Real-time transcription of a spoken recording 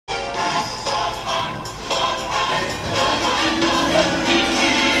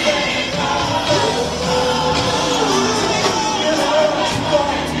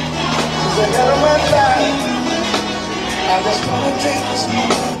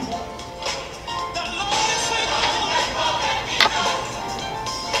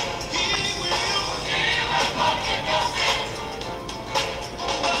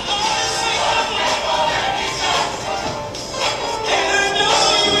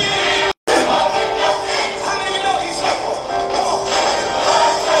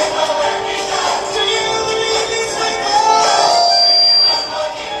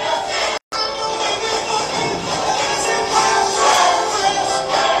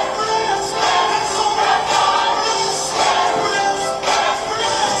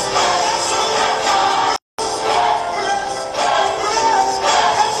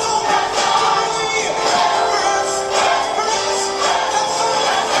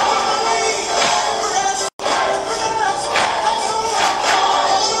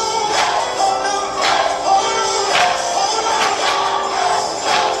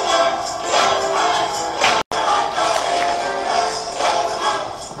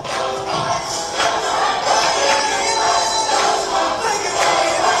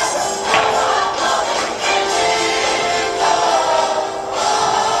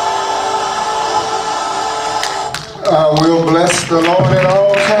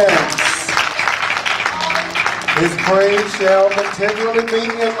praise shall continually be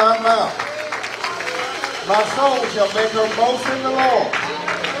in my mouth. My soul shall make her boast in the Lord.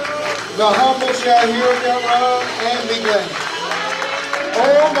 The humble shall hear thereof and be glad.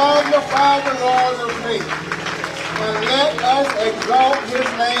 Oh, magnify the Lord with me, and let us exalt his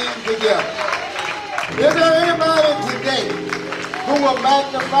name together. Is there anybody today who will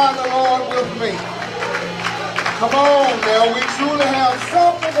magnify the Lord with me? Come on now, we truly have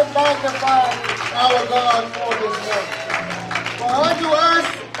something to magnify our God for this morning. For unto us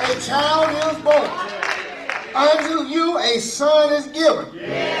a child is born, unto you a son is given,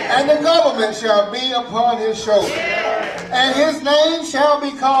 and the government shall be upon his shoulder. And his name shall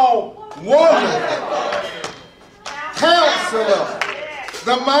be called Wooten, Counselor,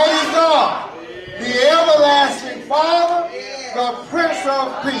 the Mighty God, the Everlasting Father, the Prince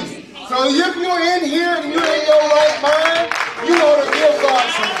of Peace. So if you're in here and you're in your right mind, you ought to give God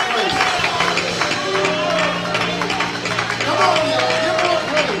some praise. Come on, y'all, give him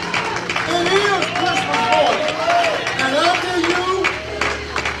praise. It is Christmas morning, and unto you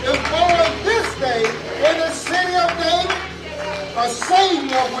is born this day in the city of David a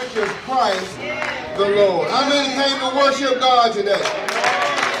Savior, which is Christ the Lord. How many came to worship God today?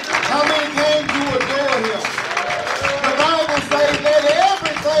 How many came to adore him? The Bible says that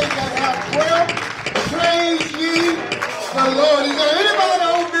everything that hath breath, praise ye the Lord. Is there anybody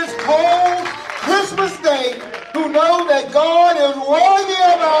on this cold Christmas day who knows that God is worthy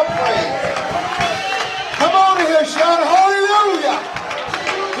of our praise? Come on in here, shout hallelujah.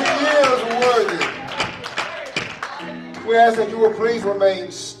 He is worthy. We ask that you will please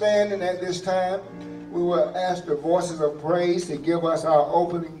remain standing at this time. We will ask the voices of praise to give us our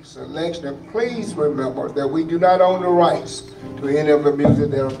opening selection. And please remember that we do not own the rights to any of the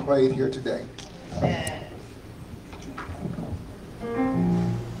music that are played here today.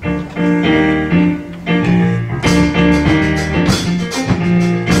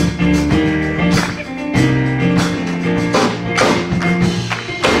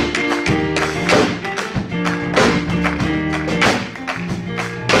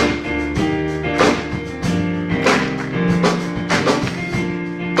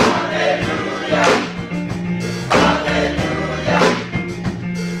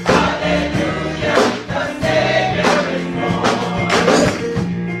 Hallelujah.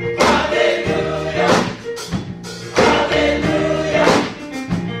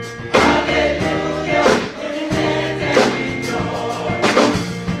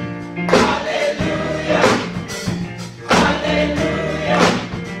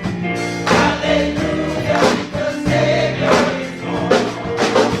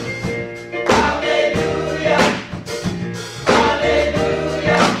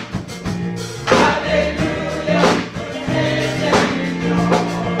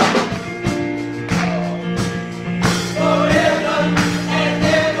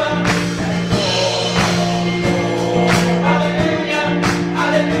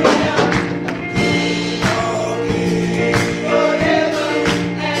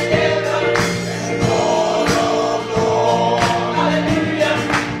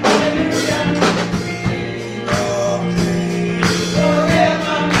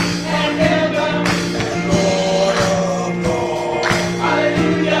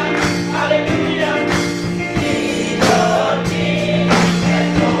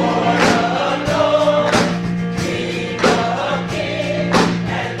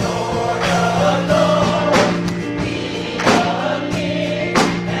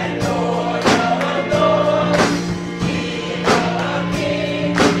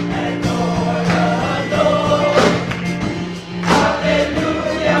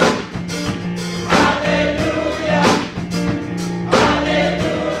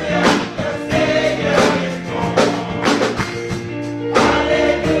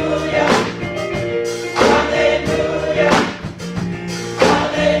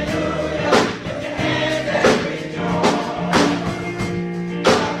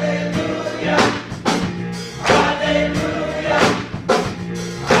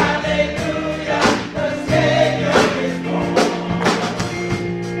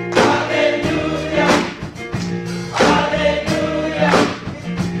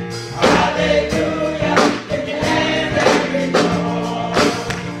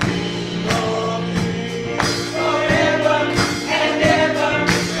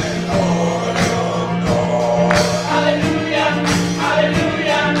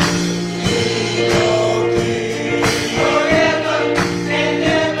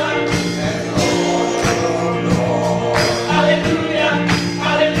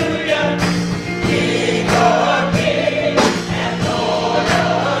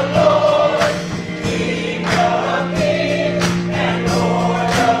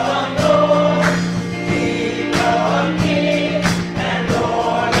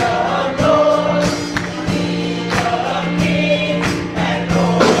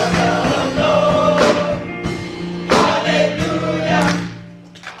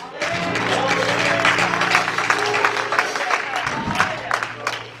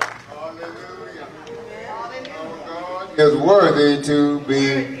 worthy to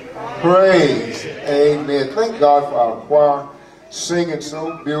be praised. Amen. Thank God for our choir singing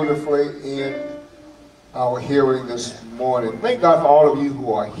so beautifully in our hearing this morning. Thank God for all of you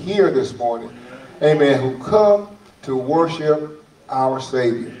who are here this morning. Amen. Who come to worship our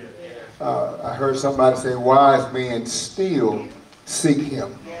Savior. I heard somebody say, wise men still seek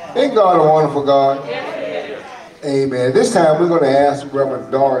him. Ain't God a wonderful God? Amen. This time we're going to ask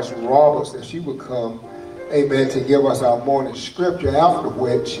Reverend Doris Roberts if she would come, amen, to give us our morning scripture, after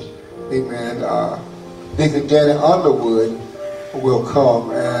which, amen, Deacon Janet Underwood will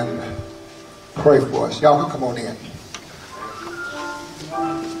come and pray for us. Y'all can come on in.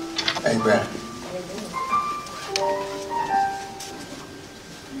 Amen.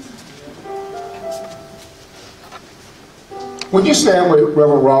 Would you stand with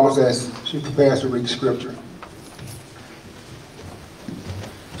Reverend Roberts as she prepares to read scripture?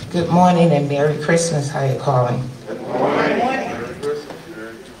 Good morning and Merry Christmas. How you calling? Good morning.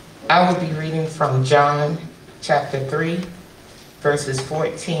 I will be reading from John chapter 3, verses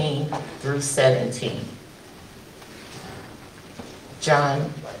 14 through 17. John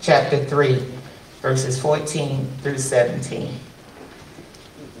chapter 3, verses 14 through 17.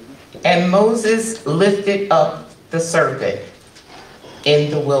 And Moses lifted up the serpent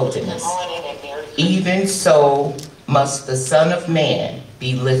in the wilderness. Even so must the Son of Man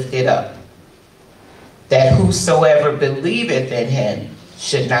be lifted up, that whosoever believeth in him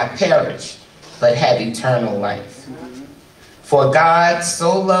should not perish, but have eternal life. For God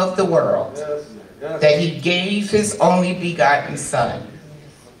so loved the world that he gave his only begotten Son,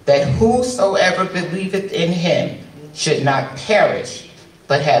 that whosoever believeth in him should not perish,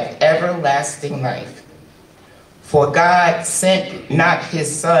 but have everlasting life. For God sent not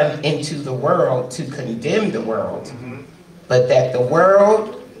his Son into the world to condemn the world, but that the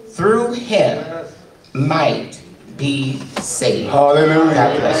world through him might be saved. Hallelujah.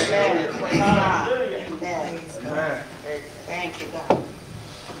 God bless you. Thank you, God.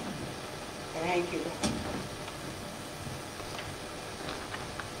 Thank you, God.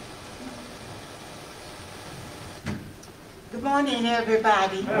 Good morning,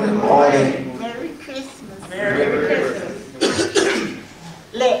 everybody. Good morning. Merry Christmas. Merry Christmas.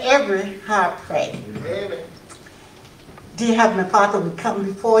 Let every heart pray. Amen. Dear Heavenly Father, we come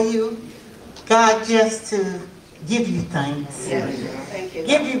before you, God, just to give you thanks. Yes. Thank you.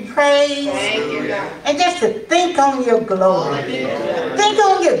 Give you praise. Thank you, God. And just to think on your glory. Think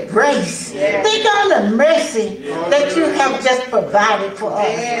on your grace. Think on the mercy that you have just provided for us.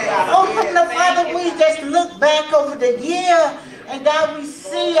 Oh, Heavenly Father, we just look back over the year, and God, we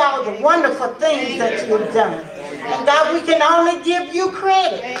see all the wonderful things that you've done. And God, we can only give you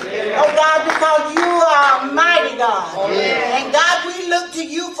credit. Oh God, because you are a mighty God. And God, we look to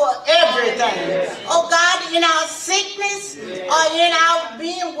you for everything. Oh God, in our sickness or in our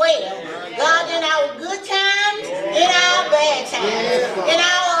being well. God, in our good times, in our bad times, in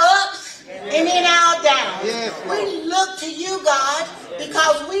our ups and in our downs. We look to you, God,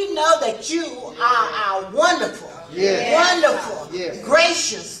 because we know that you are our wonderful, wonderful,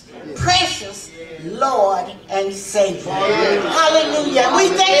 gracious, precious Lord and Savior. Hallelujah. We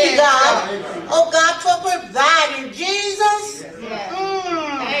thank you, God. Oh God, for providing Jesus.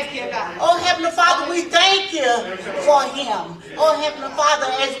 Thank you, God. Oh Heavenly Father, we thank you for him. Oh Heavenly Father,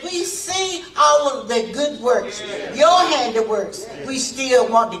 as we see all of the good works, your handiworks, we still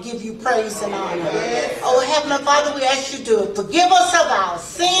want to give you praise and honor. Oh Heavenly Father, we ask you to forgive us of our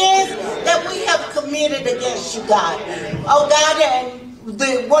sins that we have committed against you, God. Oh God,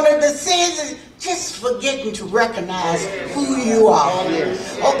 and one of the sins is just forgetting to recognize who you are.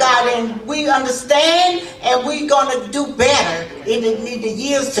 Oh God, and we understand, and we're going to do better in the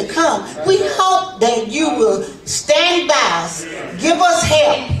years to come. We hope that you will stand by us, give us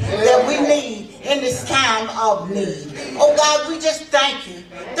help that we need in this time of need. Oh God, we just thank you.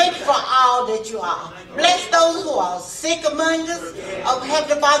 Thank you for all that you are. Bless those who are sick among us. Oh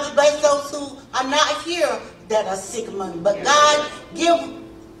Heavenly Father, bless those who are not here that are sick among us. But God,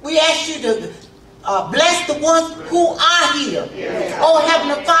 we ask you to bless the ones who are here. Oh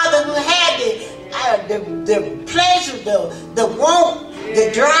Heavenly Father, who had the pleasure, the want,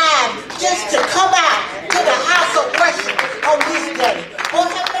 the drive, just to come out to the house of worship on this day. Oh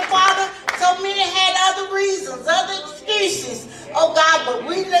Heavenly Father, so many had other reasons, other excuses. Oh God, but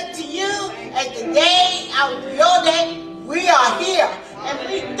we look to you as the day of your day. We are here, and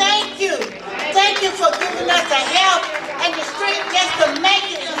we thank you. Thank you for giving us the help and the strength just to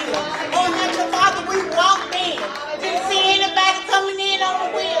make it here. Oh Heavenly Father, we walked in. Didn't see anybody coming in on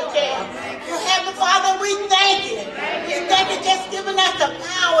a wheelchair. Oh Heavenly Father, we thank you. We thank you just giving us the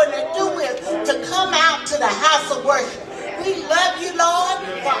power and the do with to come out to the house of worship. We love you, Lord,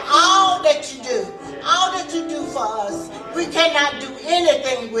 for all that you do. All that you do for us. We cannot do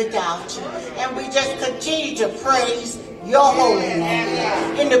anything without you. And we just continue to praise your holy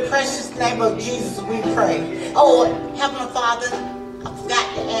name. In the precious name of Jesus we pray. Oh, Heavenly Father, I forgot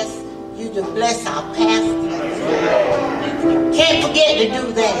to ask you to bless our pastor. Can't forget to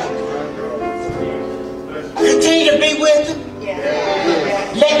do that. Continue to be with him.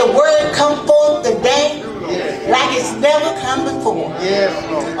 Let the word come forth today like it's never come before.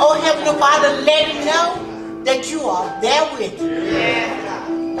 Oh, Heavenly Father, let him know that you are there with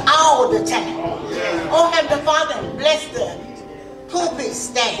him all the time. Oh, Heavenly Father, bless the pulpit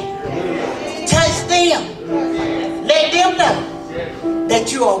staff. Touch them. Let them know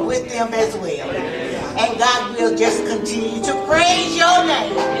that you are with them as well. And God will just continue to praise your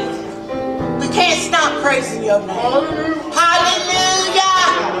name. We can't stop praising your name. Hallelujah.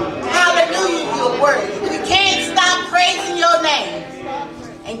 Hallelujah, your word. We can't stop praising your name.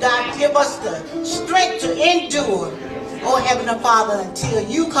 And God, give us the strength to endure, oh Heavenly Father, until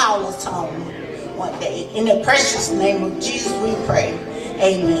you call us home one day. In the precious name of Jesus we pray.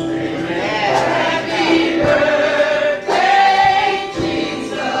 Amen. Happy birthday,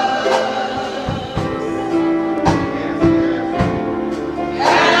 Jesus.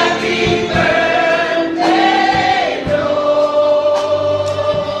 Happy birthday, Lord.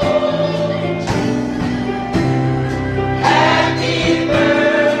 Happy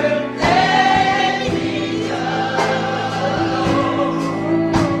birthday, Jesus.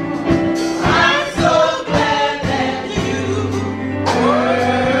 I'm so glad that you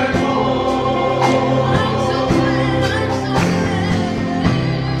were born.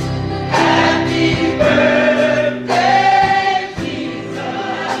 Happy birthday, Jesus.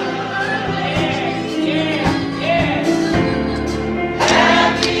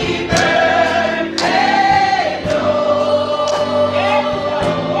 Happy birthday, Lord.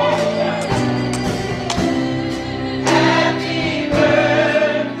 Happy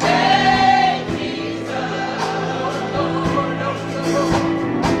birthday, Jesus.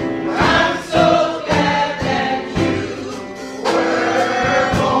 I'm so glad that you were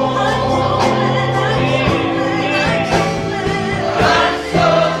born. I'm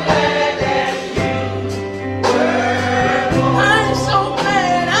so glad that you were born. I'm so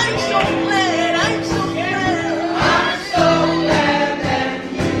glad, I'm so glad, I'm so glad. I'm so glad that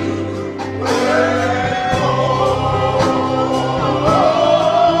you were born.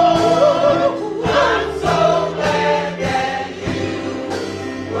 I'm so glad that you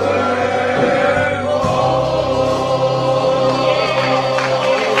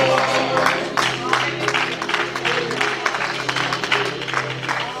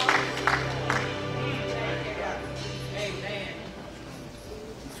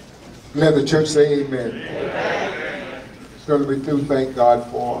Let the church say amen. It's going to be through. Thank God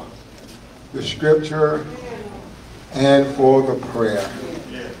for the scripture and for the prayer.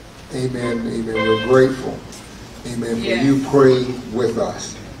 Amen. Amen. We're grateful. Amen. For you praying with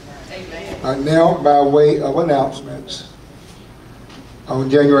us. Now, by way of announcements, on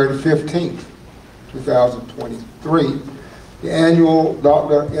January the 15th, 2023, the annual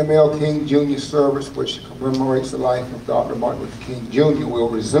Dr. M.L. King Jr. service, which commemorates the life of Dr. Martin Luther King Jr., will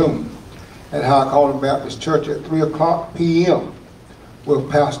resume at High Calling Baptist Church at 3:00 p.m. with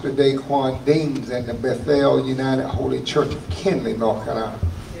Pastor Daquan Deans and the Bethel United Holy Church of Kinley, North Carolina.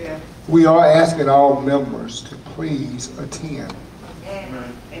 We are asking all members to please attend.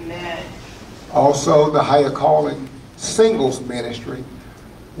 Amen. Also, the Higher Calling Singles Ministry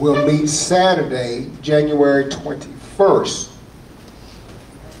will meet Saturday, January 21st,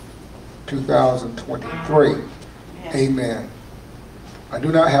 2023. Amen. I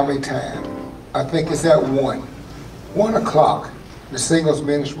do not have a time. I think it's at 1 o'clock. The singles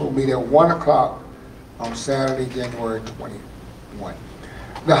ministry will meet at 1 o'clock on Saturday, January 21.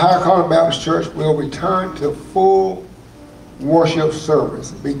 The Higher Calling Baptist Church will return to full worship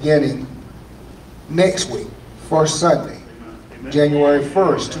service beginning next week, first Sunday, January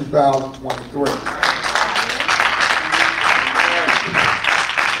 1st, 2023.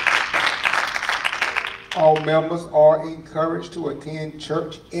 All members are encouraged to attend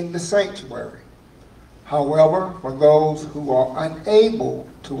church in the sanctuary. However, for those who are unable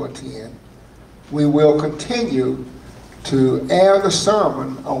to attend, we will continue to air the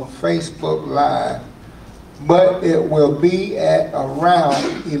sermon on Facebook Live, but it will be at around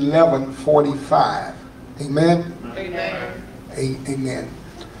 11:45. Amen? Amen. Amen.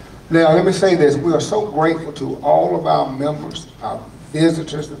 Now, let me say this. We are so grateful to all of our members, our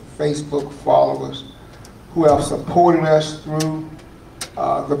visitors, and Facebook followers who have supported us through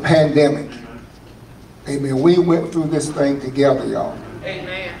the pandemic. Amen. We went through this thing together, y'all.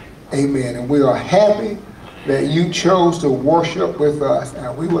 Amen. Amen. And we are happy that you chose to worship with us.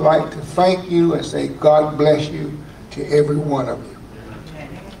 And we would like to thank you and say God bless you to every one of you.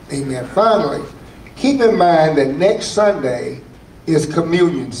 Amen. Finally, keep in mind that next Sunday is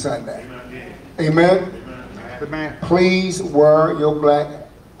Communion Sunday. Amen. Amen. Please wear your black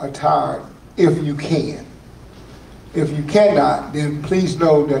attire if you can. If you cannot, then please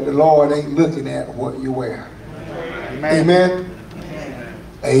know that the Lord ain't looking at what you wear. Amen. Amen.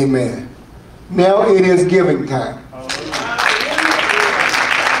 Amen. Now it is giving time.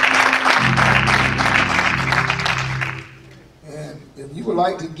 And if you would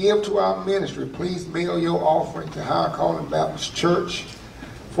like to give to our ministry, please mail your offering to Higher Calling Baptist Church,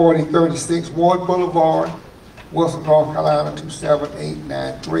 4036 Ward Boulevard, Wilson, North Carolina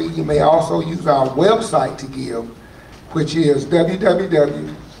 27893. You may also use our website to give, which is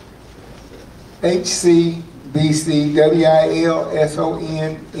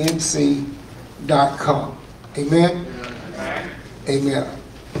www.hcbcwilsonnc.com. Amen? Amen.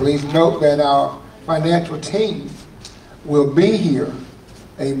 Please note that our financial team will be here,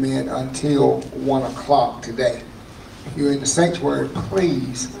 amen, until 1 o'clock today. If you're in the sanctuary,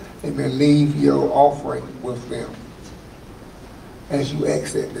 please, amen, leave your offering with them as you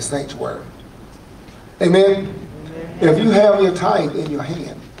exit the sanctuary. Amen? If you have your tithe in your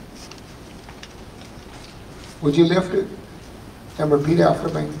hand, would you lift it and repeat after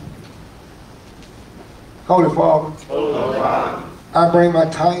me? Holy Father, I bring my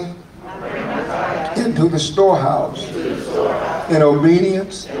tithe into the storehouse in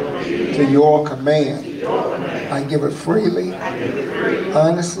obedience to your command. I give it freely,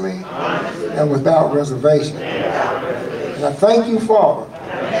 honestly, and without reservation. And I thank you, Father,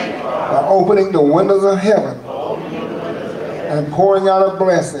 for opening the windows of heaven and pouring out a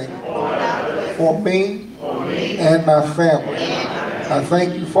blessing for me and my family. I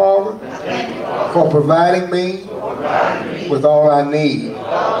thank you, Father, for providing me with all I need.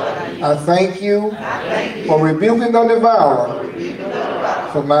 I thank you for rebuking the devourer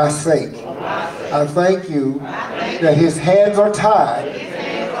for my sake. I thank you that his hands are tied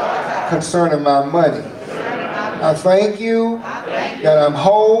concerning my money. I thank you that I'm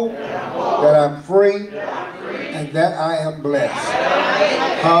whole, that I'm free, and that I am blessed.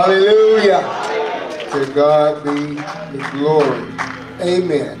 Hallelujah. To God be the glory.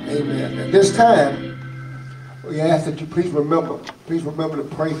 Amen. Amen. At this time, we ask that you please remember to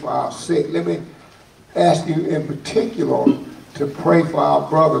pray for our sick. Let me ask you in particular to pray for our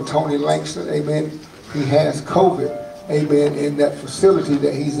brother Tony Langston. Amen. He has COVID. Amen. In that facility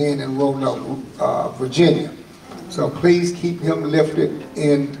that he's in Roanoke, Virginia. So please keep him lifted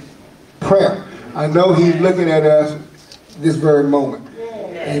in prayer. I know he's looking at us this very moment.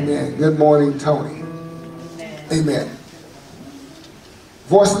 Amen. Good morning, Tony. Amen.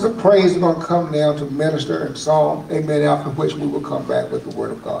 Voices of praise are going to come now to minister and song. Amen. After which we will come back with the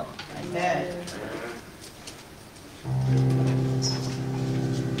word of God. Amen.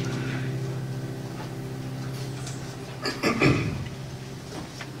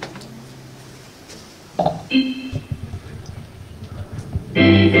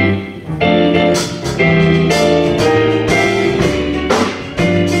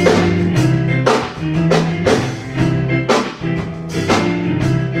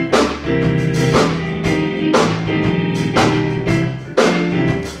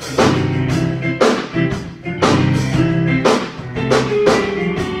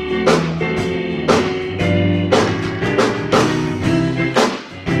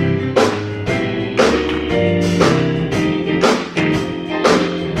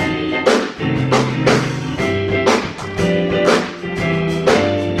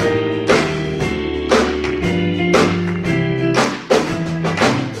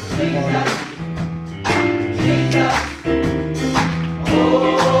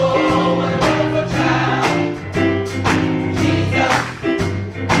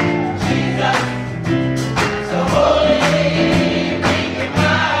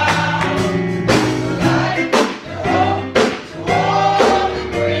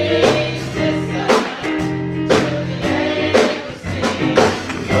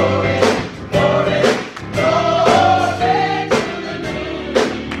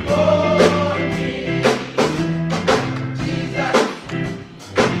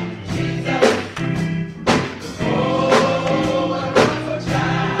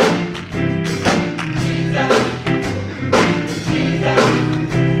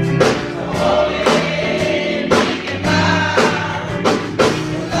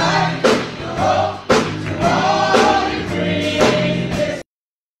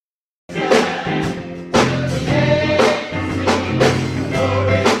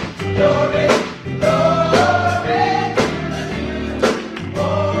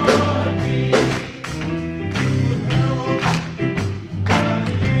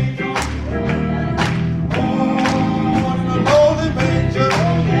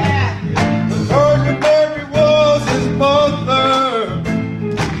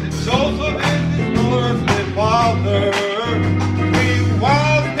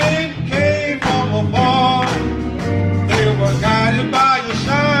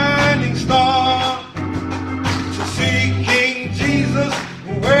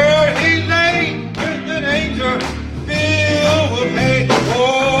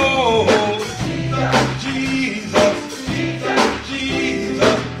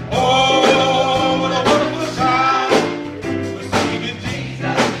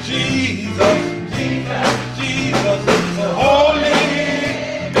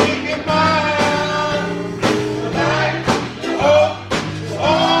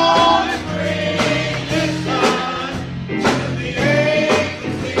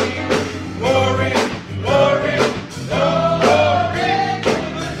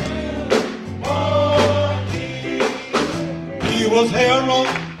 herald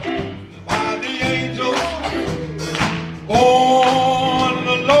by the angels, born in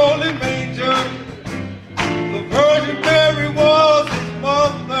a lowly manger. The Virgin Mary was his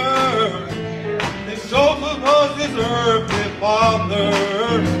mother, and Joseph was his earthly father.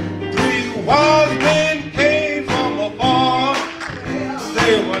 3 wise men came from afar.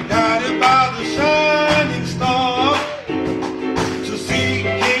 They were guided by the shining star to see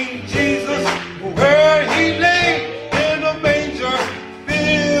King Jesus where he lay in a manger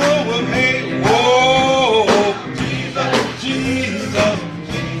filled with hay. Oh, Jesus, Jesus,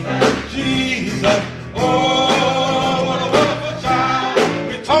 Jesus, Jesus. Oh, what a wonderful child.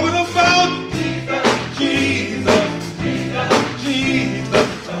 We're talking about Jesus, Jesus, Jesus, Jesus.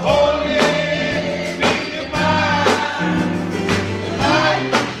 Holy be mine. Light,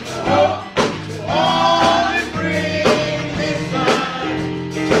 hope, only bring this son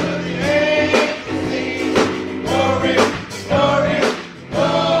to the end to see. Glory, glory,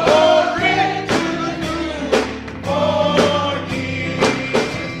 glory to the newborn King.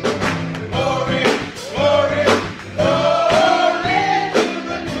 Glory, glory, glory to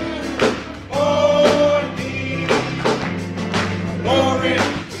the newborn King. Glory,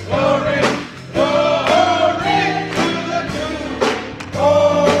 glory, glory to the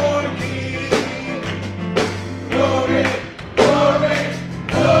newborn King. Glory, glory,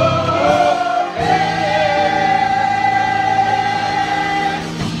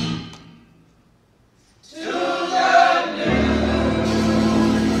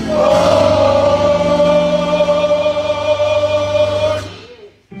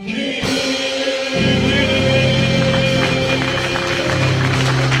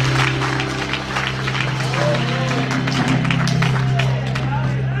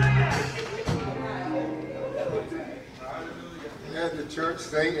 Let the church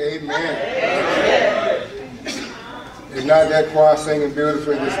say amen. Is not that choir singing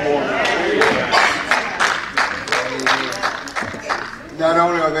beautifully this morning? Amen. Not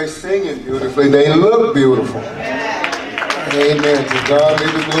only are they singing beautifully, they look beautiful. Amen. To God be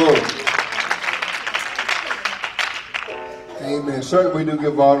the glory. Amen. Certainly we do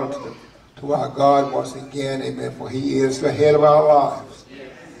give honor to our God once again. Amen. For he is the head of our lives.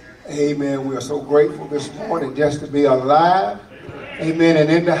 Amen. We are so grateful this morning just to be alive. Amen. And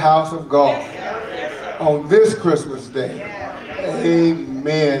in the house of God on this Christmas day.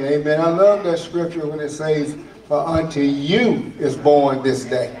 Amen. Amen. I love that scripture when it says, for unto you is born this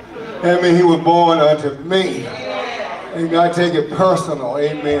day. Amen. He was born unto me. And I take it personal.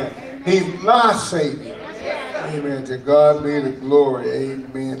 Amen. He's my Savior. Amen. To God be the glory.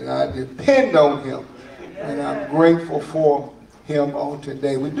 Amen. And I depend on him. And I'm grateful for him on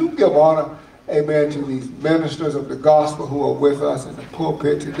today. We do give honor, amen, to these ministers of the gospel who are with us in the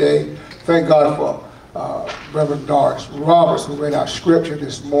pulpit today. Thank God for Reverend Doris Roberts, who read our scripture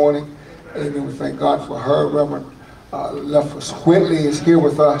this morning. Amen. We thank God for her. Reverend Leffers Whitley is here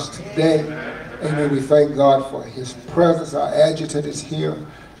with us today. Amen. We thank God for his presence. Our adjutant is here.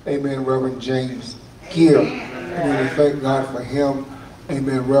 Amen. Reverend James Gill. Amen. We thank God for him.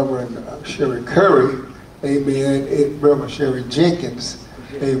 Amen. Reverend Sherry Curry. Amen. Reverend Sherry Jenkins.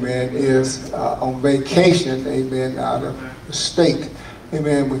 Amen. Is on vacation. Amen. Out of the state.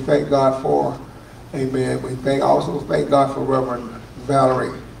 Amen. We thank God for. Amen. We also thank God for Reverend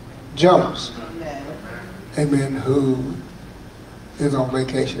Valerie Jones. Amen. Who is on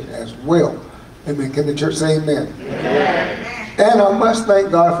vacation as well. Amen. Can the church say amen? Amen. And I must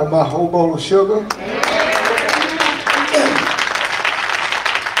thank God for my whole bowl of sugar.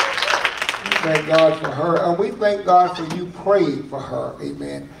 Thank God for her. And we thank God for you praying for her.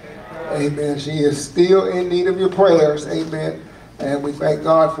 Amen. Amen. She is still in need of your prayers. Amen. And we thank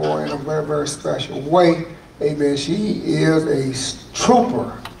God for her in a very, very special way. Amen. She is a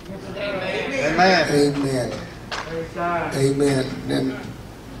trooper. Amen. Amen. Amen. And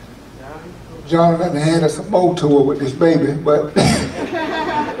Jonathan had us a boat tour with this baby, but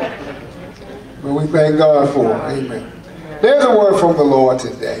we thank God for her. Amen. There's a word from the Lord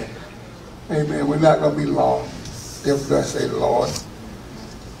today. Amen. We're not going to be long. If thus say the Lord.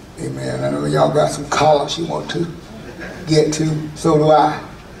 Amen. I know y'all got some collars you want to get to. So do I.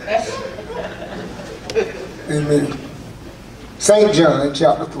 Amen. St. John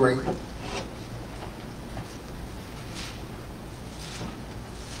chapter 3.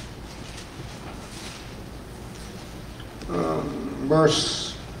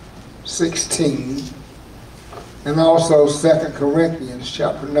 Verse 16. And also 2 Corinthians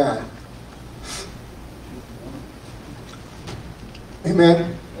chapter 9.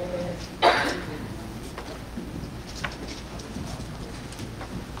 Amen.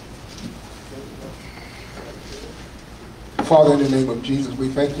 Father, in the name of Jesus, we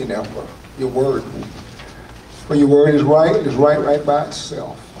thank you now for your word. For your word is right by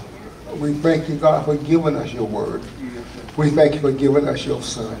itself. We thank you, God, for giving us your word. We thank you for giving us your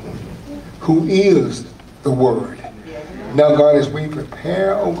Son, who is the word. Now, God, as we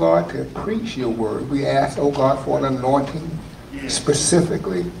prepare, oh God, to preach your word, we ask, oh God, for an anointing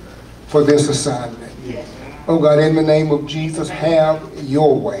specifically for this assignment. Oh God, in the name of Jesus, have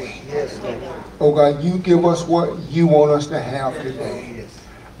your way. Oh God, you give us what you want us to have today.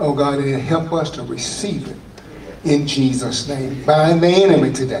 Oh God, and help us to receive it in Jesus' name. Bind the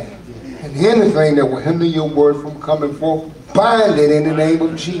enemy today. And anything that will hinder your word from coming forth, bind it in the name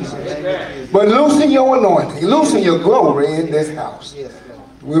of Jesus. But loosen your anointing, loosen your glory in this house.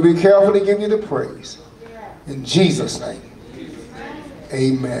 We'll be careful to give you the praise. In Jesus' name,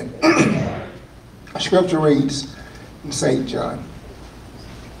 amen. Scripture reads in St. John,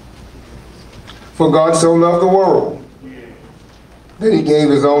 "For God so loved the world that he gave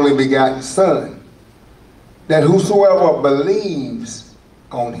his only begotten Son, that whosoever believes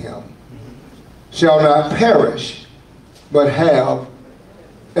on him shall not perish, but have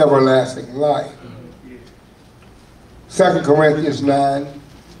everlasting life." 2 Corinthians 9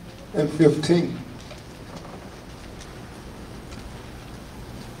 and 15.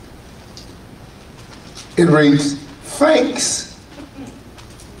 It reads, "Thanks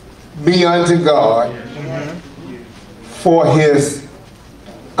be unto God for his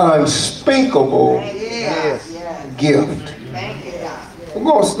unspeakable gift." I'm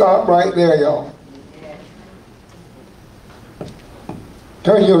going to stop right there, y'all.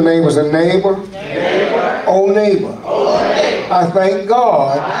 Turn to your neighbor and say, neighbor, oh neighbor, I thank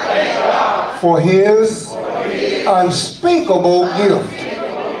God for his unspeakable gift.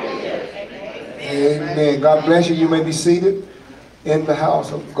 Amen. God bless you. You may be seated in the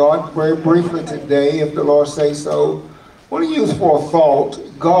house of God. Very briefly today, if the Lord say so, I want to use for a thought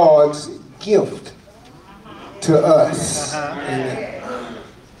God's gift to us. Amen.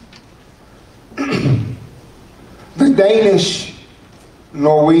 The Danish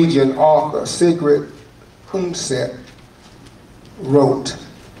Norwegian author Sigrid Undset wrote,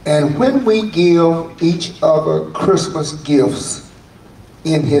 "And when we give each other Christmas gifts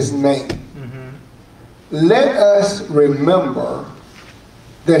in his name, let us remember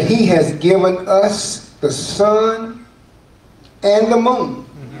that he has given us the sun and the moon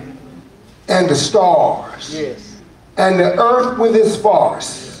and the stars and the earth with its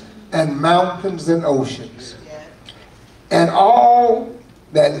forests and mountains and oceans and all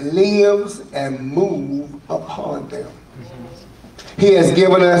that lives and moves upon them. He has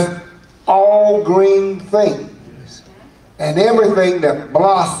given us all green things and everything that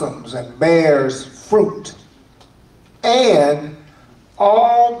blossoms and bears fruit, and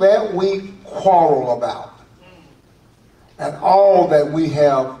all that we quarrel about, and all that we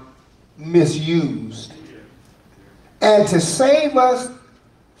have misused. And to save us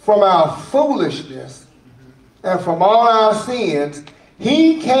from our foolishness and from all our sins,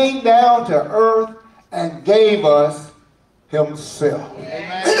 he came down to earth and gave us himself."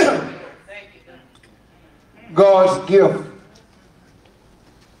 God's gift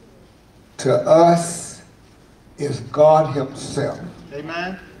to us is God himself.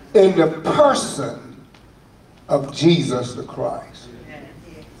 Amen. In the person of Jesus the Christ.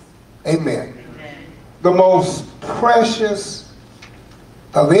 Amen. The most precious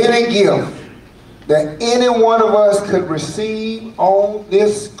of any gift that any one of us could receive on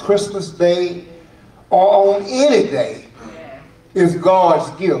this Christmas day or on any day is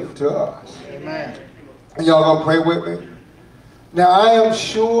God's gift to us. Amen. And y'all gonna pray with me? Now, I am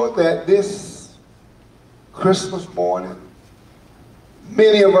sure that this Christmas morning,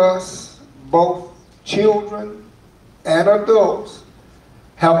 many of us, both children and adults,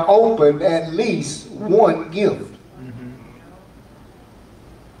 have opened at least one gift.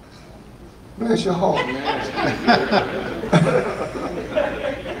 Bless your heart.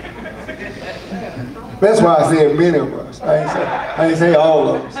 That's why I said many of us. I ain't say all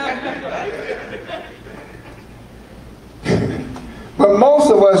of us. But most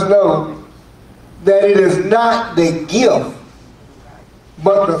of us know that it is not the gift,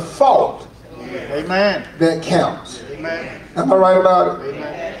 but the thought that counts. Amen. Am I right about it?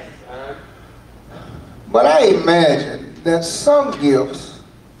 Amen. But I imagine that some gifts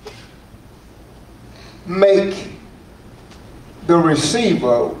make the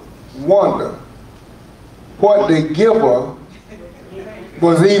receiver wonder what the giver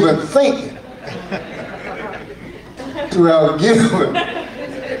was even thinking to have given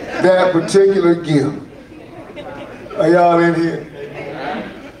that particular gift. Are y'all in here?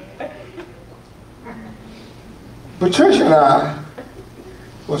 Patricia and I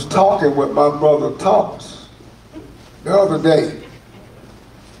was talking with my brother Thomas the other day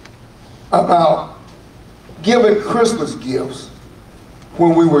about giving Christmas gifts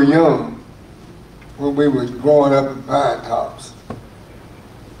when we were young, when we were growing up in Pine Tops.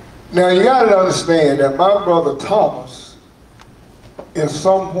 Now you got to understand that my brother Thomas is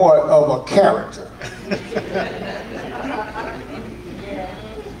somewhat of a character.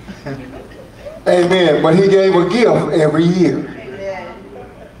 Amen. But he gave a gift every year.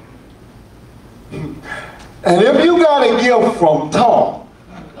 And if you got a gift from Tom,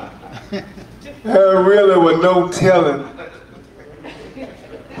 there really was no telling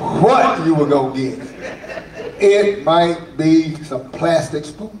what you were going to get. It might be some plastic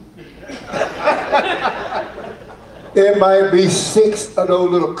spoon. It might be 6 of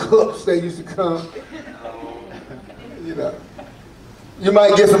those little cups that used to come. You know. You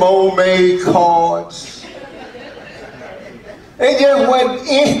might get some old-maid cards. It just wasn't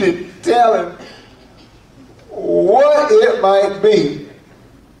any telling what it might be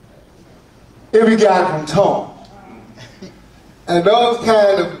if you got it from Tom. And those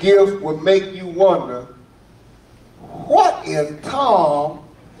kind of gifts would make you wonder, what is Tom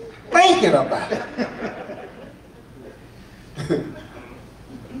thinking about?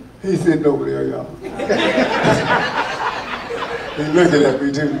 He's sitting over there, y'all. He's looking at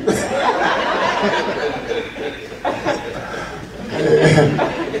me too.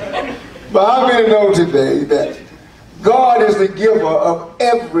 But how many know today that God is the giver of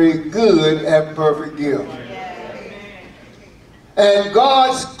every good and perfect gift? And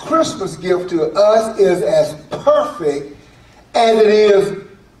God's Christmas gift to us is as perfect as it is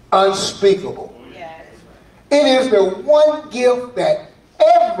unspeakable. It is the one gift that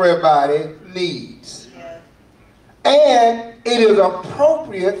everybody needs. And it is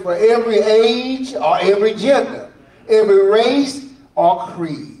appropriate for every age or every gender, every race or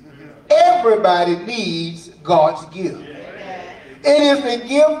creed. Everybody needs God's gift. It is the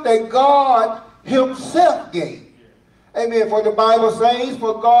gift that God himself gave. Amen. For the Bible says,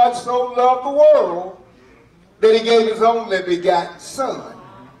 for God so loved the world that he gave his only begotten Son,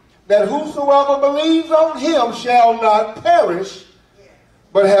 that whosoever believes on him shall not perish,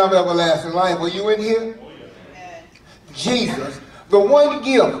 but have everlasting life. Were you in here? Jesus, the one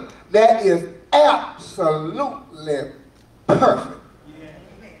gift that is absolutely perfect.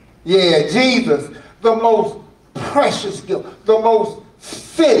 Yeah, Jesus, the most precious gift, the most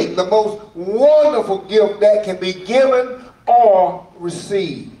fitting, the most wonderful gift that can be given or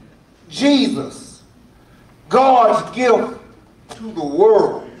received. Jesus, God's gift to the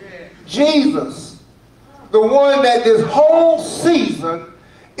world. Jesus, the one that this whole season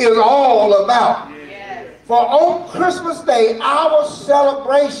is all about. For on Christmas Day, our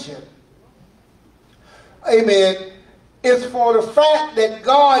celebration, amen, is for the fact that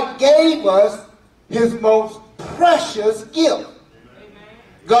God gave us his most precious gift.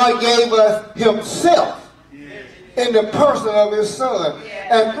 God gave us himself in the person of his Son.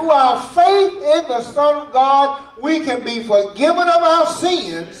 And through our faith in the Son of God, we can be forgiven of our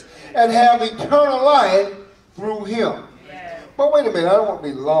sins and have eternal life through him. But wait a minute, I don't want to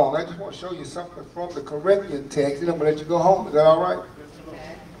be long. I just want to show you something from the Corinthian text, and I'm going to let you go home. Is that all right?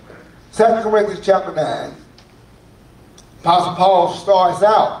 2 Corinthians chapter 9. Apostle Paul starts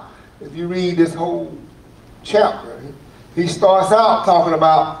out, if you read this whole chapter, he starts out talking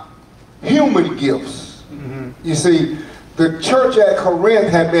about human gifts. You see, the church at Corinth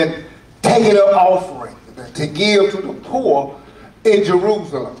had been taking up offering to give to the poor in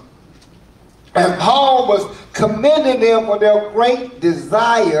Jerusalem. And Paul was commending them for their great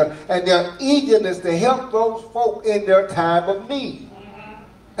desire and their eagerness to help those folk in their time of need.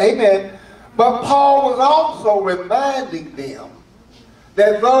 Amen. But Paul was also reminding them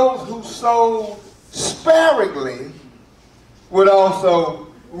that those who sowed sparingly would also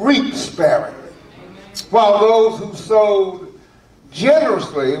reap sparingly, while those who sowed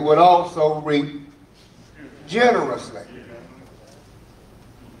generously would also reap generously.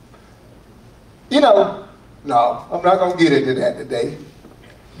 You know, no, I'm not going to get into that today.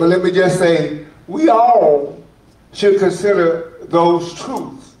 But let me just say, we all should consider those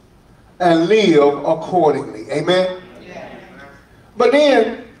truths and live accordingly. Amen? Yeah. But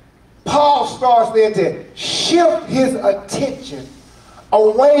then, Paul starts then to shift his attention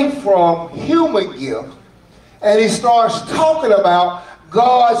away from human gifts, and he starts talking about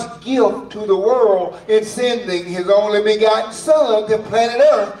God's gift to the world in sending his only begotten Son to planet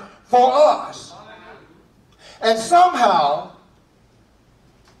Earth for us. And somehow,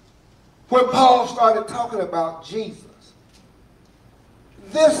 when Paul started talking about Jesus,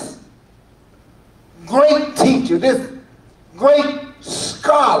 this great teacher, this great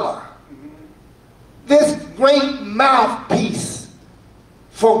scholar, this great mouthpiece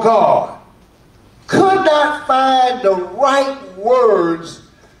for God, could not find the right words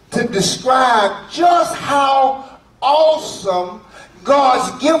to describe just how awesome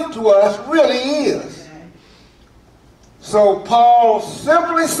God's gift to us really is. So Paul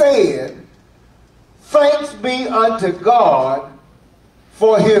simply said, "Thanks be unto God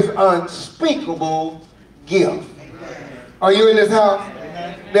for his unspeakable gift." Are you in this house?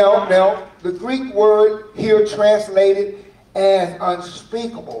 Now, the Greek word here translated as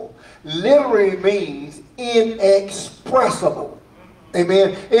unspeakable literally means inexpressible.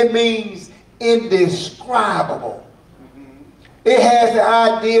 Amen. It means indescribable. It has the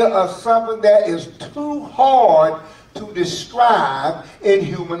idea of something that is too hard to describe in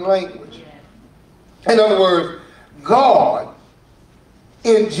human language. In other words, God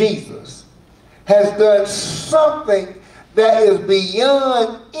in Jesus has done something that is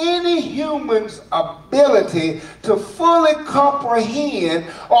beyond any human's ability to fully comprehend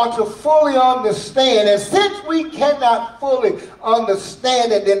or to fully understand. And since we cannot fully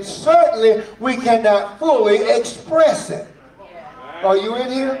understand it, then certainly we cannot fully express it. Are you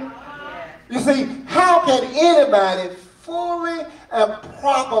in here? You see, how can anybody fully and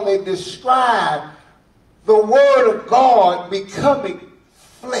properly describe the Word of God becoming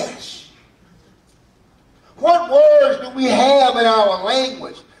flesh? What words do we have in our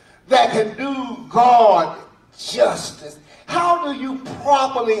language that can do God justice? How do you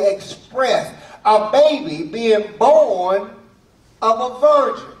properly express a baby being born of a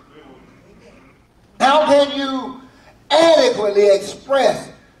virgin? How can you adequately express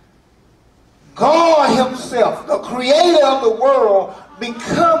God himself, the creator of the world,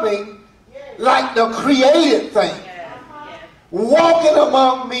 becoming like the created thing, walking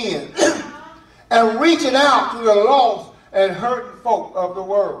among men and reaching out to the lost and hurting folk of the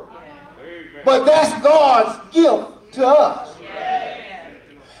world? But that's God's gift to us.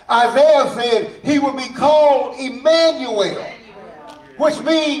 Isaiah said he would be called Emmanuel, which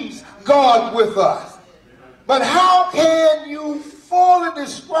means God with us. But how can you fully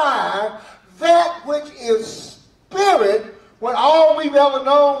describe that which is spirit when all we've ever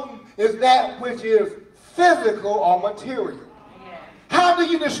known is that which is physical or material? How do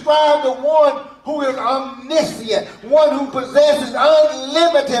you describe the one who is omniscient, one who possesses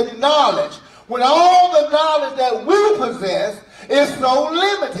unlimited knowledge, when all the knowledge that we possess is so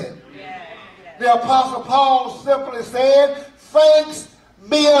limited? The Apostle Paul simply said, "Thanks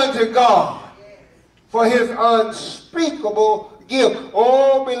be unto God for his unspeakable gift."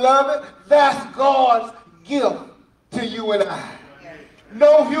 Oh, beloved, that's God's gift to you and I.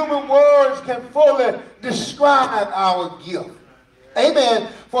 No human words can fully describe our gift. Amen.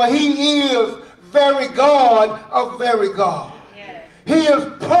 For he is very God of very God. He is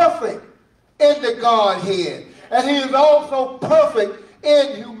perfect in the Godhead. And he is also perfect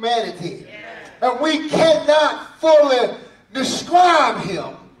in humanity. And we cannot fully describe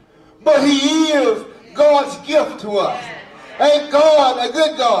him. But he is God's gift to us. Ain't God a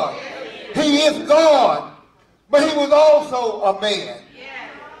good God? He is God. But he was also a man.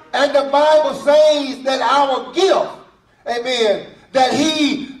 And the Bible says that our gift, amen, that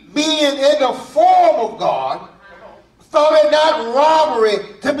he, being in the form of God, thought it not robbery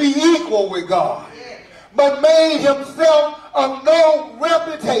to be equal with God, but made himself of no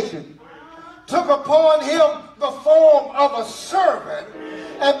reputation, took upon him the form of a servant,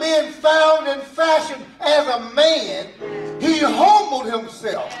 and being found in fashion as a man, he humbled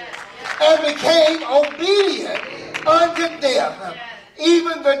himself and became obedient unto death,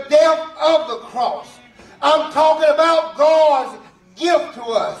 even the death of the cross. I'm talking about God's gift to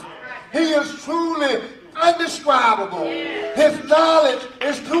us. He is truly undescribable. His knowledge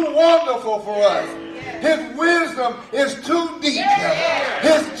is too wonderful for us. His wisdom is too deep.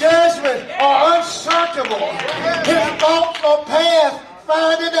 His judgments are unsearchable. His thoughts are past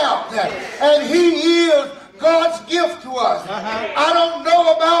finding out. And he is God's gift to us. I don't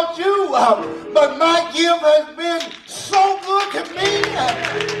know about you, but my gift has been so good to me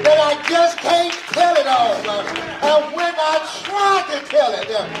that I just can't tell it all. And when I try to tell it,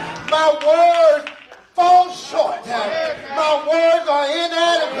 my words fall short. My words are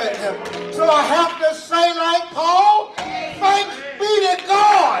inadequate. So I have to say like Paul, thanks be to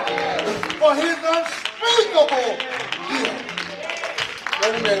God for his unspeakable gift.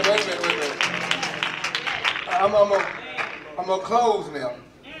 Wait a minute. I'm going to close now.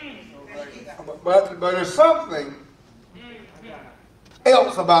 But there's something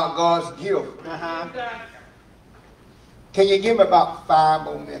else about God's gift Can you give me about 5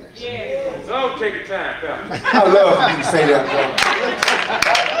 more minutes? Yeah. So take your time, pal. I love for you to say that, brother.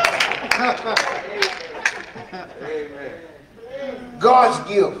 Amen. God's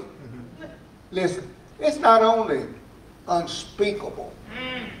gift, listen, it's not only unspeakable,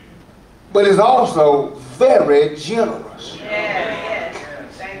 but it's also very generous.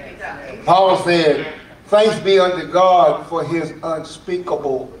 Thank you, God. Paul said, thanks be unto God for his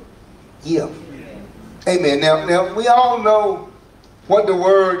unspeakable gift. Amen. Now we all know what the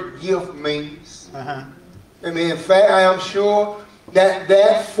word gift means. Amen. In fact, I am sure that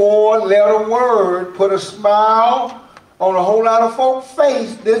 4-letter word put a smile on a whole lot of folks'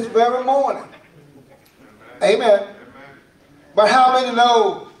 face this very morning. Amen. But how many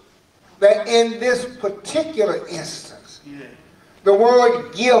know that in this particular instance, the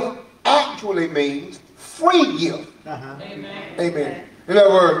word gift actually means free gift? Amen. In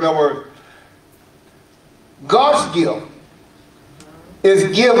other words, God's gift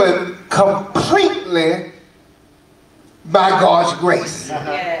is given completely by God's grace.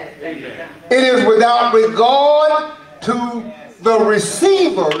 It is without regard to the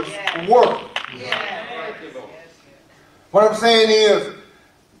receiver's work. What I'm saying is,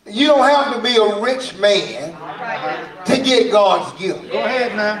 you don't have to be a rich man to get God's gift. Go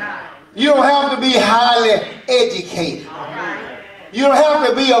ahead now. You don't have to be highly educated. You don't have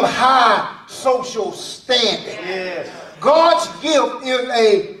to be of high social standing. Yes. God's gift is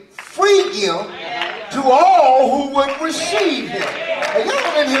a free gift to all who would receive him. Are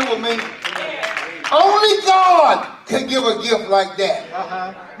y'all in here with me? Only God can give a gift like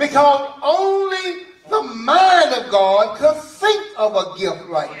that. Because only the mind of God could think of a gift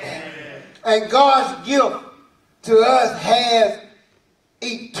like that. And God's gift to us has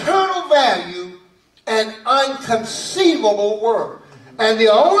eternal value and unconceivable worth. And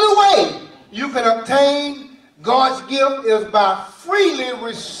the only way you can obtain God's gift is by freely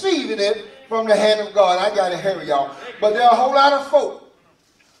receiving it from the hand of God. I got to hear y'all. But there are a whole lot of folk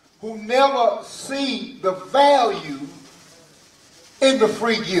who never see the value in the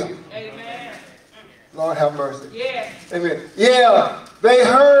free gift. Amen. Lord have mercy. Yeah. Amen. Yeah, they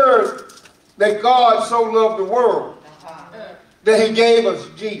heard that God so loved the world that he gave us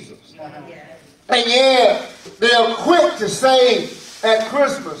Jesus. And yeah, they are quick to say at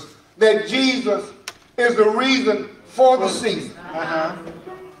Christmas that Jesus is the reason for the season.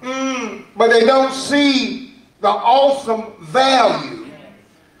 But they don't see the awesome value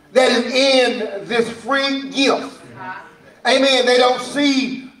that is in this free gift. Amen. They don't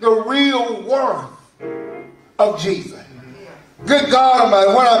see the real worth of Jesus. Good God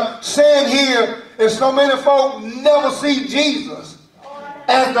Almighty. What I'm saying here is so many folk never see Jesus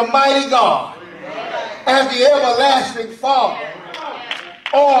as the mighty God, as the everlasting Father,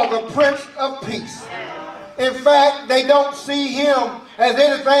 or the Prince of Peace. In fact, they don't see him as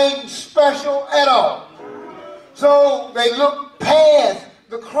anything special at all. So they look past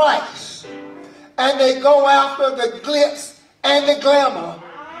the Christ and they go after the glitz and the glamour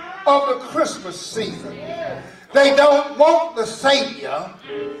of the Christmas season. They don't want the Savior.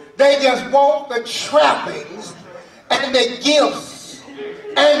 They just want the trappings and the gifts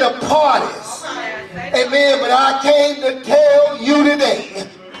and the parties. Amen. But I came to tell you today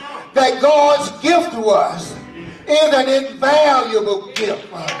that God's gift to us is an invaluable gift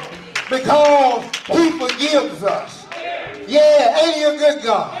because he forgives us. Yeah, ain't he a good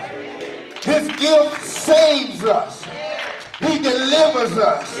God? His gift saves us. He delivers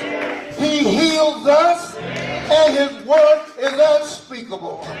us. He heals us. And his word is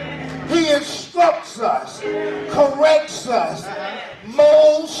unspeakable. He instructs us, corrects us,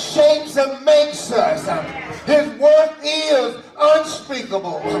 molds, shapes, and makes us. His word is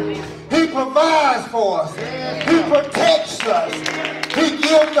unspeakable. He provides for us. He protects us. He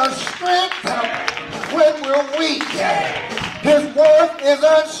gives us strength when we're weak. His word is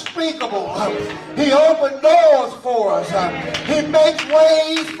unspeakable. He opens doors for us. He makes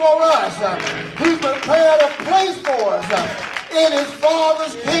ways for us. He prepared a place for us in his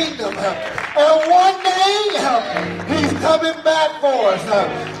Father's kingdom. And one day, he's coming back for us.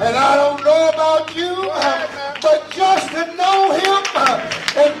 And I don't know about you, but just to know him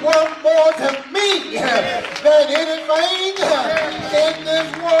is worth more to me than anything in this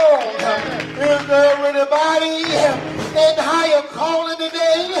world. Is there anybody in higher calling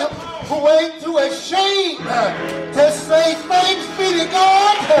today who ain't too ashamed to say thanks be to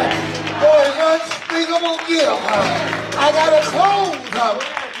God for his unspeakable gift? I gotta close,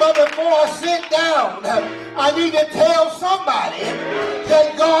 but before I sit down, I need to tell somebody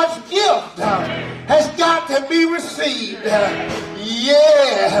that God's gift has got to be received.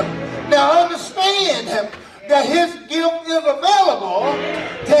 Yeah. Now understand that his gift is available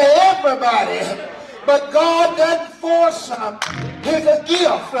to everybody. But God doesn't force his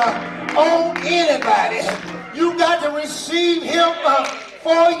gift on anybody. You got to receive him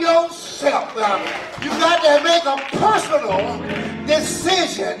for yourself. You got to make a personal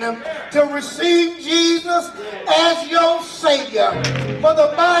decision to receive Jesus as your Savior. For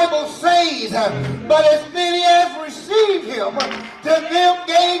the Bible says, but as many as received him, to them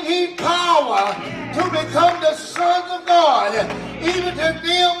gave he power to become the sons of God, even to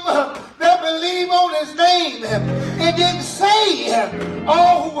them that believe on his name. It didn't say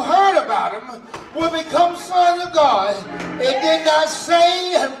all who heard about him will become sons of God. It did not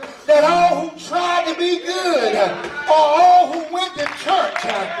say that all who tried to be good or all who went to church,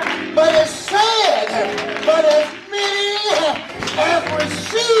 but it said, but as many as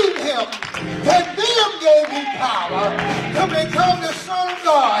received him, to them gave he power to become the son of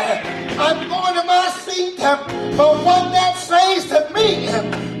God. I'm going to my seat, but what that says to me,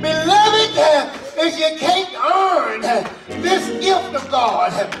 beloved, is you can't earn this gift of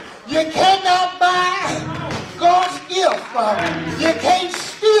God. You cannot buy God's gift. You can't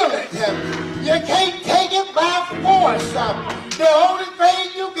steal it. You can't take it by force. The only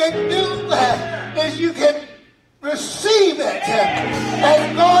thing you can do is you can receive it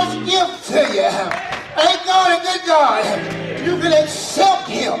as God's gift to you. Ain't God a good God? You can accept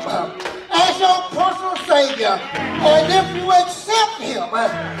him as your personal Savior. And if you accept him,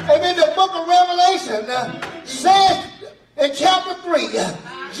 and in the book of Revelation says in chapter 3,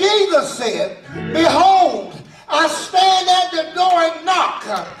 Jesus said, behold, I stand at the door and knock.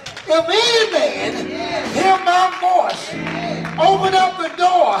 If any man hear my voice, open up the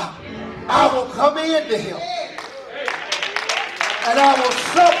door, I will come into him. And I will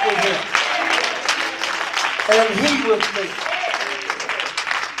sup with him. And he with me.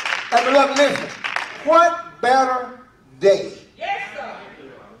 And beloved, listen, what better day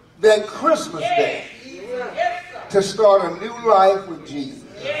than Christmas Day to start a new life with Jesus?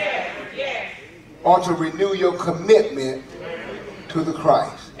 Or to renew your commitment to the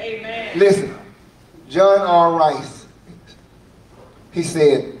Christ. Amen. Listen, John R. Rice, he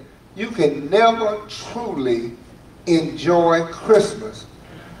said, you can never truly enjoy Christmas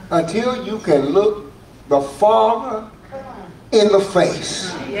until you can look the Father in the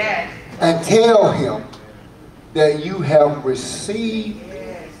face and tell him that you have received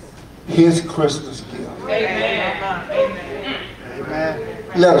his Christmas gift. Amen. Amen. Amen.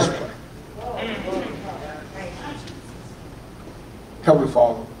 Let us pray. Heavenly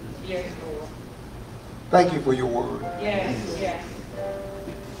Father, thank you for your word.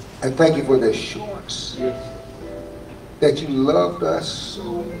 And thank you for the assurance that you loved us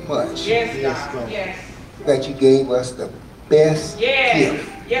so much that you gave us the best gift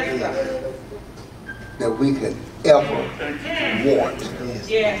that we could ever want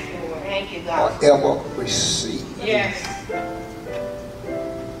or ever receive.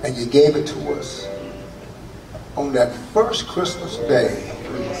 And you gave it to us on that first Christmas day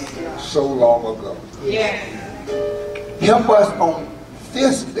so long ago. Help us on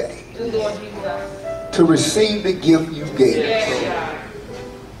this day to receive the gift you gave us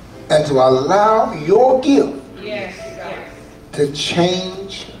and to allow your gift to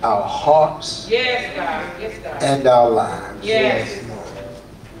change our hearts and our lives.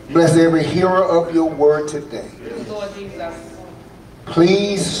 Bless every hearer of your word today.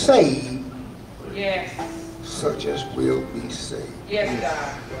 Please save such as will be saved.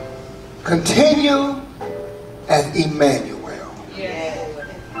 Continue as Emmanuel,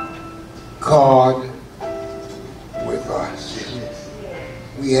 God with us.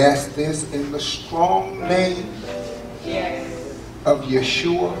 We ask this in the strong name of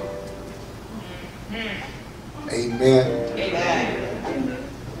Yeshua. Amen.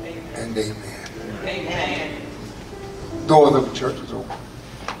 And amen. Doors of the church is open.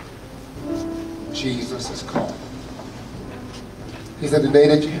 Jesus is calling. He said, the day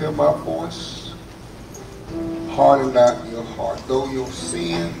that you hear my voice, harden not your heart. Though your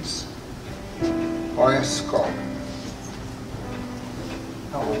sins are as scarlet,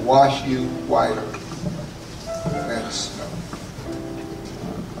 I will wash you whiter than snow.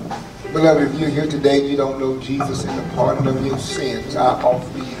 Beloved, if you're here today and you don't know Jesus in the pardon of your sins, I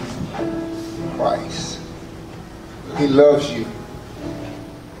offer you Christ. He loves you.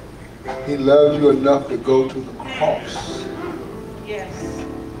 He loves you enough to go to the cross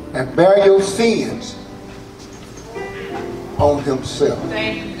and bear your sins on himself.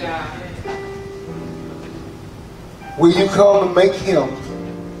 Thank you, God. Will you come and make him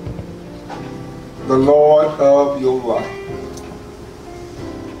the Lord of your life?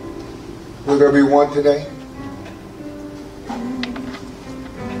 Will there be one today?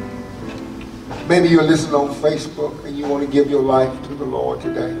 Maybe you're listening on Facebook and you want to give your life to the Lord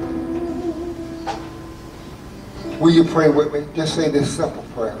today. Will you pray with me? Just say this simple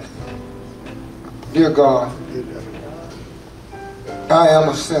prayer. Dear God, I am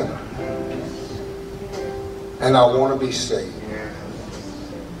a sinner and I want to be saved.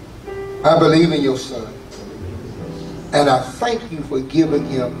 I believe in your Son and I thank you for giving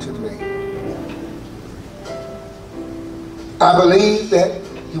him to me. I believe that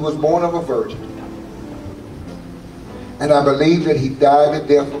he was born of a virgin. And I believe that he died the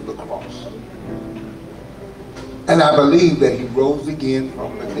death of the cross. And I believe that he rose again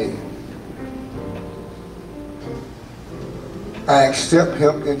from the dead. I accept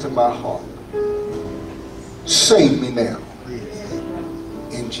him into my heart. Save me now.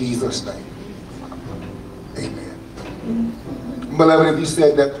 In Jesus' name. Amen. Beloved, if you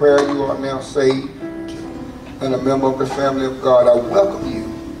said that prayer, you are now saved and a member of the family of God. I welcome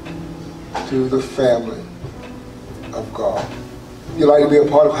you to the family of God. If you'd like to be a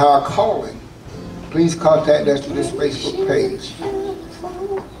part of Higher Calling, please contact us through this Facebook page.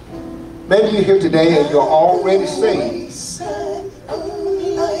 Maybe you're here today and you're already saved,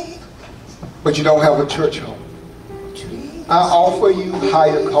 but you don't have a church home. I offer you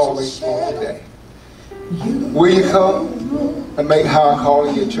Higher Calling on today. Will you come and make Higher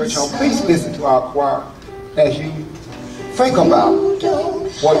Calling your church home? Please listen to our choir as you think about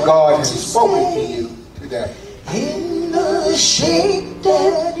what God has spoken to you today. In the shape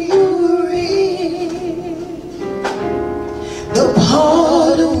that you're in, the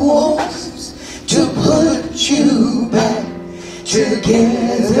potter wants to put you back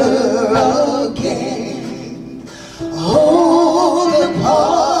together again. Oh, the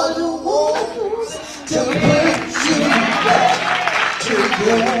potter wants to put you back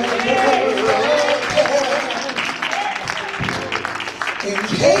together again. In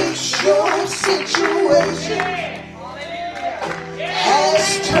case your situation has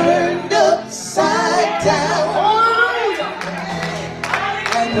turned upside down,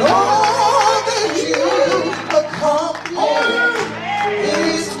 and all that you've accomplished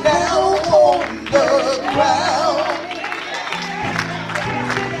is now on the ground.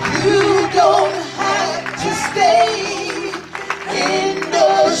 You don't have to stay in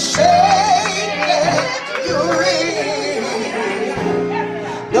the shade that you're in.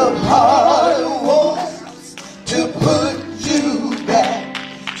 The potter wants to put you back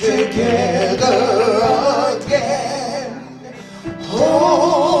together again.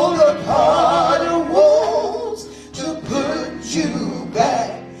 Oh, the potter wants to put you back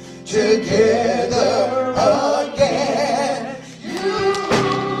together again. You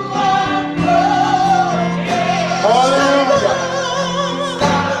are broken. Hallelujah.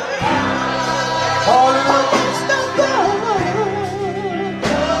 Hallelujah.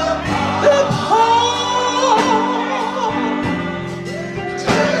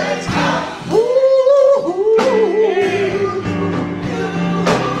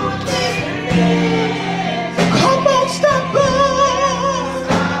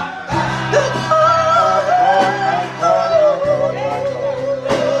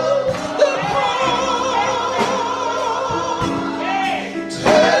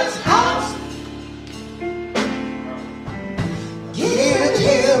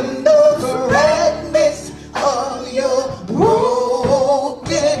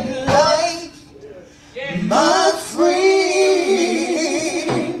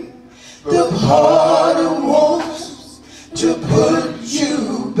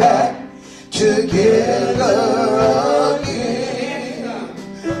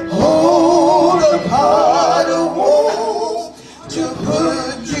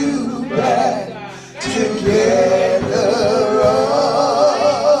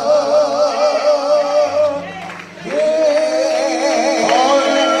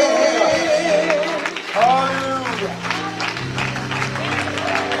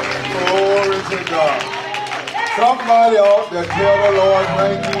 Somebody ought to tell the Lord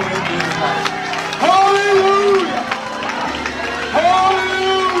thank you in this house. Hallelujah!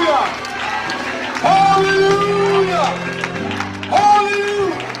 Hallelujah! Hallelujah! Hallelujah!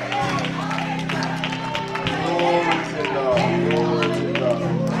 Glory to God. Glory to God.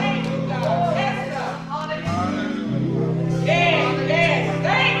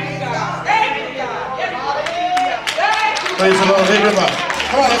 Praise the Lord, everybody.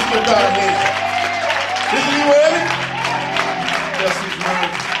 Come on, let's give God a hand. Is he ready? Yes, he's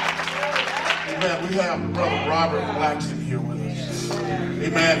ready. Amen. We have Brother Robert Blackson here with us.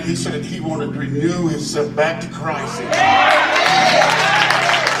 Amen. He said that he wanted to renew himself back to Christ. Amen.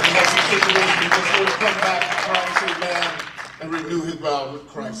 And that's the situation. He just want to come back to Christ. Amen. and renew his vow with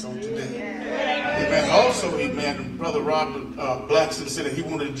Christ on today. Amen. Also, amen, Brother Robert Blackson said that he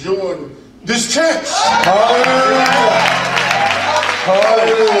wanted to join this church. Hallelujah.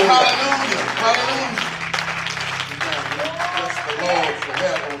 Hallelujah. Hallelujah. Hallelujah. Amen. We bless the Lord for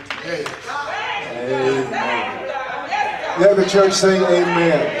that on today. Amen. Let the church say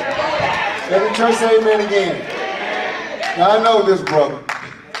amen. Let the church say amen again. Now I know this brother.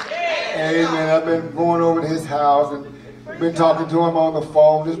 Amen. I've been going over to his house and been talking to him on the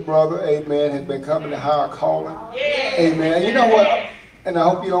phone. This brother, amen, has been coming to higher calling. Amen. And you know what? And I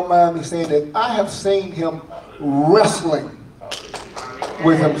hope you don't mind me saying that I have seen him wrestling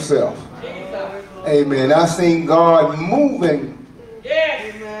with himself. Amen. I've seen God moving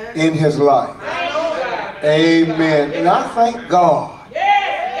in his life. Amen. And I thank God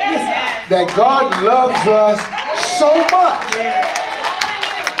that God loves us so much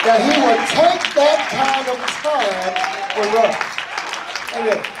that he will take that kind of time with us.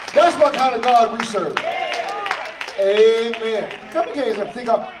 Amen. That's what kind of God we serve. Amen. Let me tell you something.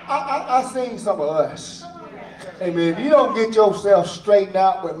 I seen some of us. Amen. If you don't get yourself straightened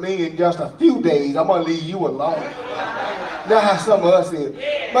out with me in just a few days, I'm going to leave you alone. That's how some of us is.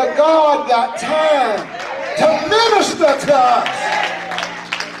 But God got time to minister to us.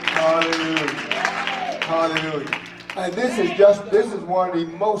 Hallelujah. Hallelujah. And this is one of the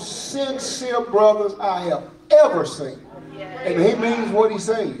most sincere brothers I have ever seen. And he means what he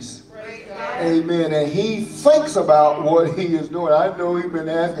says. Amen. And he thinks about what he is doing. I know he's been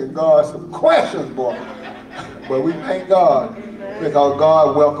asking God some questions, boy. But we thank God because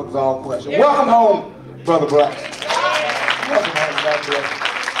God welcomes all questions. Welcome home, Brother Black. Welcome home, God bless you.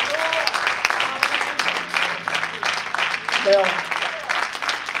 Now,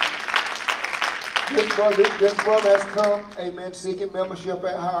 this brother has come, amen, seeking membership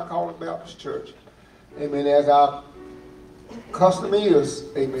at Higher Calling Baptist Church. Amen. As our custom is,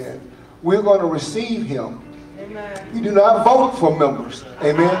 amen, we're going to receive him. Amen. We do not vote for members.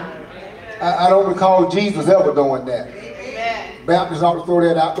 Amen. I don't recall Jesus ever doing that. Amen. Baptists ought to throw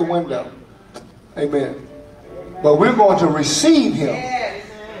that out the window. Amen. But we're going to receive him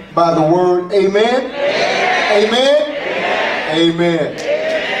by the word amen. Amen. Amen.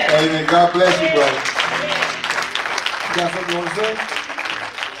 Amen. God bless you, brother. You got something you want to say?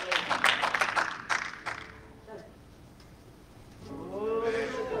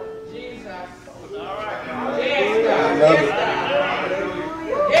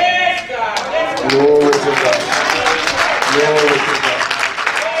 Glory to God. Glory to God.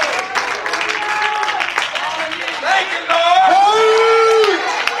 Thank you, Lord. Hallelujah.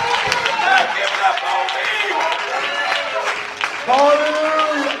 Not giving up on me.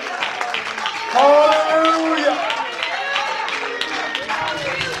 Hallelujah. Hallelujah.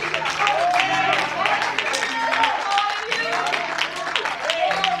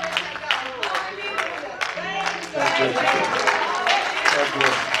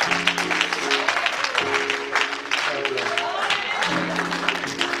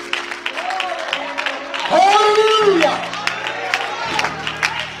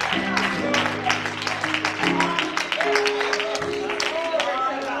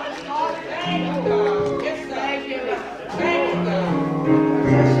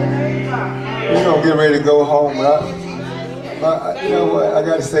 Get ready to go home, but you know what? I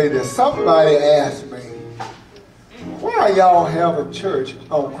got to say this. Somebody asked me, why y'all having church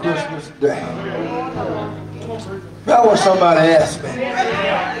on Christmas Day? That was somebody asked me.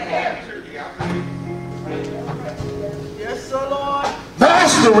 Yes, sir, Lord.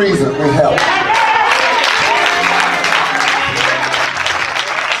 That's the reason we have it.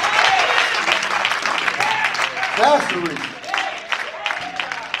 That's the reason.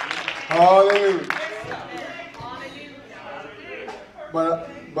 Hallelujah.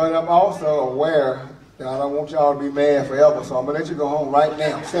 But I'm also aware that I don't want y'all to be mad forever, so I'm going to let you go home right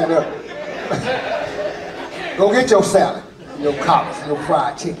now. Stand up. Go get your salad, your collard, your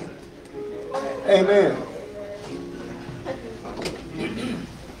fried chicken. Amen.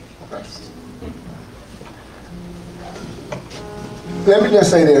 Let me just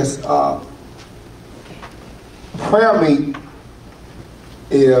say this. Prayer meet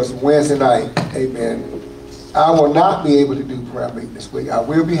is Wednesday night. Amen. I will not be able to do prayer meeting this week. I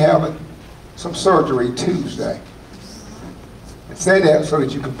will be having some surgery Tuesday. I say that so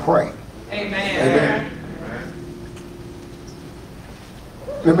that you can pray. Amen. Amen.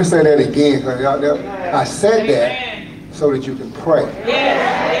 Let me say that again, because I said that so that you can pray.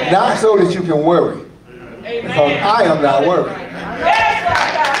 Not so that you can worry. Because I am not worried.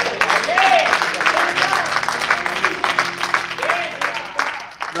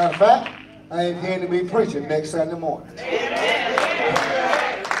 Matter of fact, I intend to be preaching next Sunday morning.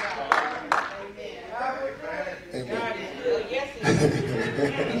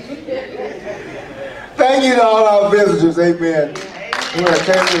 Thank you to all our visitors, amen, who have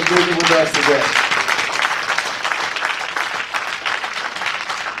came to visit with us today.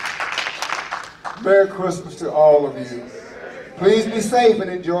 Merry Christmas to all of you. Please be safe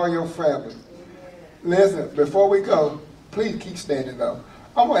and enjoy your family. Listen, before we go, please keep standing up.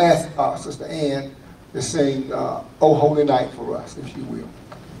 I'm going to ask Sister Ann to sing Oh Holy Night for us, if you will.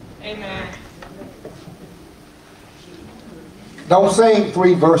 Amen. Don't sing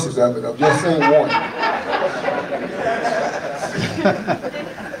 3 verses of it, just sing one.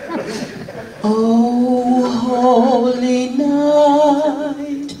 Oh, holy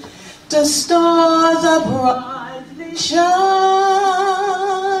night, the stars are brightly shining.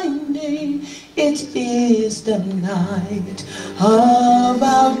 It is the night of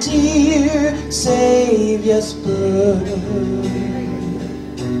our dear Savior's birth.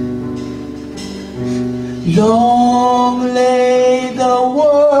 Long lay the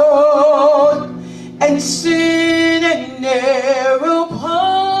world and sin and error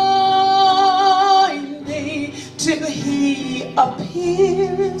pining, till he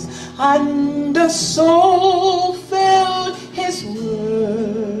appears and the soul felt his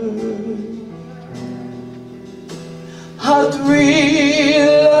word. A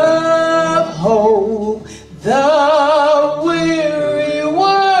thrill of hope, the weary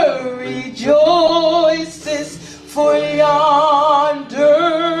world rejoices, for yonder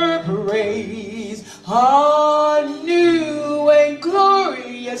praise a new and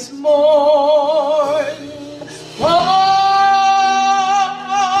glorious morn. For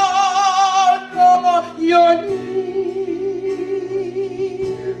your knees,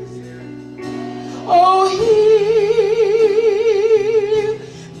 oh, hear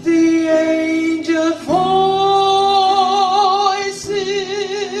the angel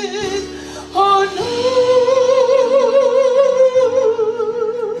voices on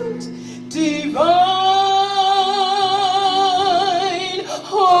notes divine.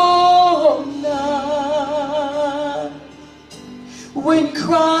 Oh, night when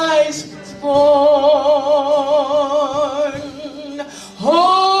Christ was born.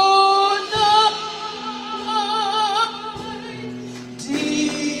 Oh, night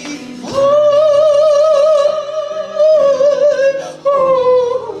divine.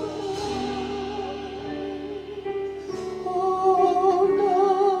 Oh, night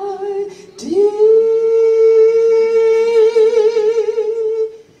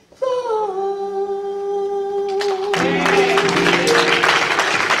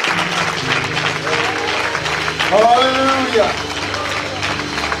Hallelujah.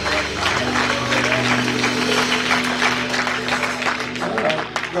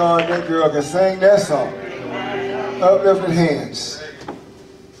 God, that girl can sing that song. Uplifted hands.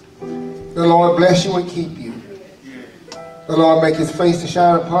 The Lord bless you and keep you. The Lord make his face to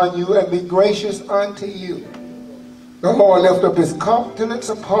shine upon you and be gracious unto you. The Lord lift up his countenance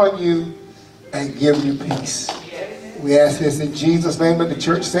upon you and give you peace. We ask this in Jesus' name, and the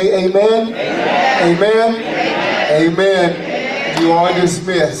church say amen. Amen. Amen. Amen. You are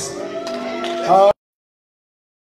dismissed.